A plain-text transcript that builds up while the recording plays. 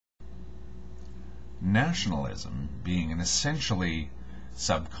Nationalism, being an essentially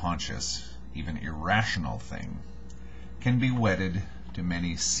subconscious, even irrational thing, can be wedded to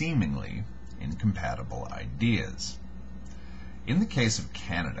many seemingly incompatible ideas. In the case of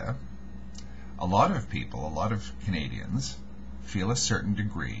Canada, a lot of people, a lot of Canadians, feel a certain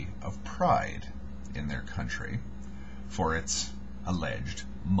degree of pride in their country for its alleged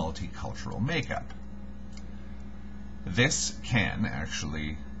multicultural makeup. This can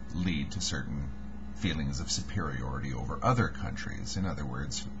actually lead to certain feelings of superiority over other countries. In other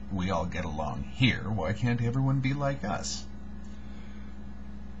words, we all get along here, why can't everyone be like us?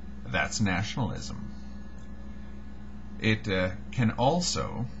 That's nationalism. It can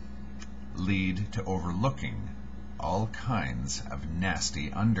also lead to overlooking all kinds of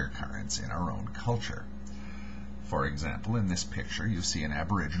nasty undercurrents in our own culture. For example, in this picture you see an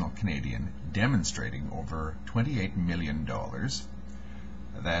Aboriginal Canadian demonstrating over $28 million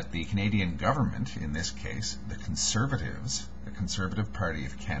that the Canadian government, in this case the Conservatives, the Conservative Party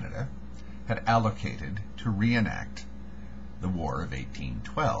of Canada, had allocated to reenact the War of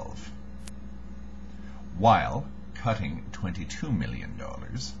 1812, while cutting $22 million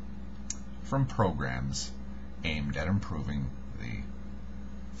from programs aimed at improving the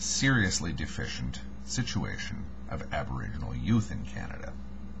seriously deficient situation of Aboriginal youth in Canada.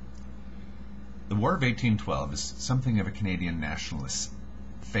 The War of 1812 is something of a Canadian nationalist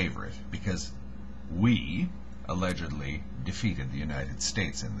favorite because we allegedly defeated the United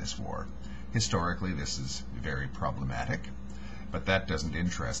States in this war. Historically, this is very problematic, but that doesn't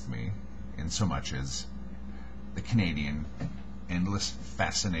interest me in so much as the Canadian endless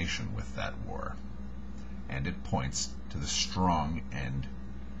fascination with that war, and it points to the strong and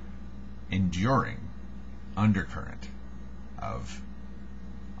enduring undercurrent of,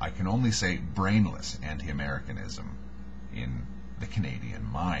 I can only say, brainless anti-Americanism in the Canadian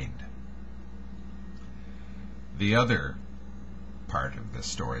mind. The other part of the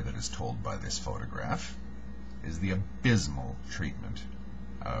story that is told by this photograph is the abysmal treatment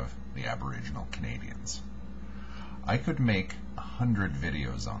of the Aboriginal Canadians. I could make 100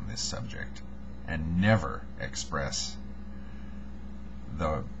 videos on this subject and never express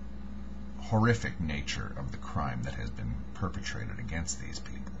the horrific nature of the crime that has been perpetrated against these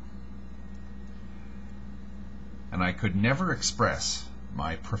people. And I could never express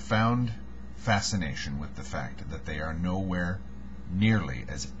my profound fascination with the fact that they are nowhere nearly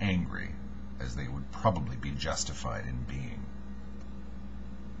as angry as they would probably be justified in being.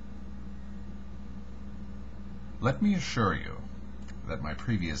 Let me assure you that my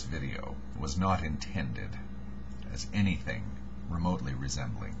previous video was not intended as anything remotely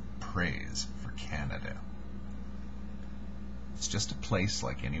resembling praise for Canada. It's just a place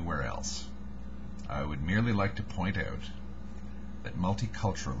like anywhere else. I would merely like to point out that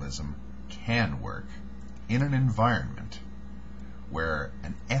multiculturalism can work in an environment where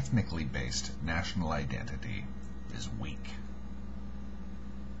an ethnically based national identity is weak.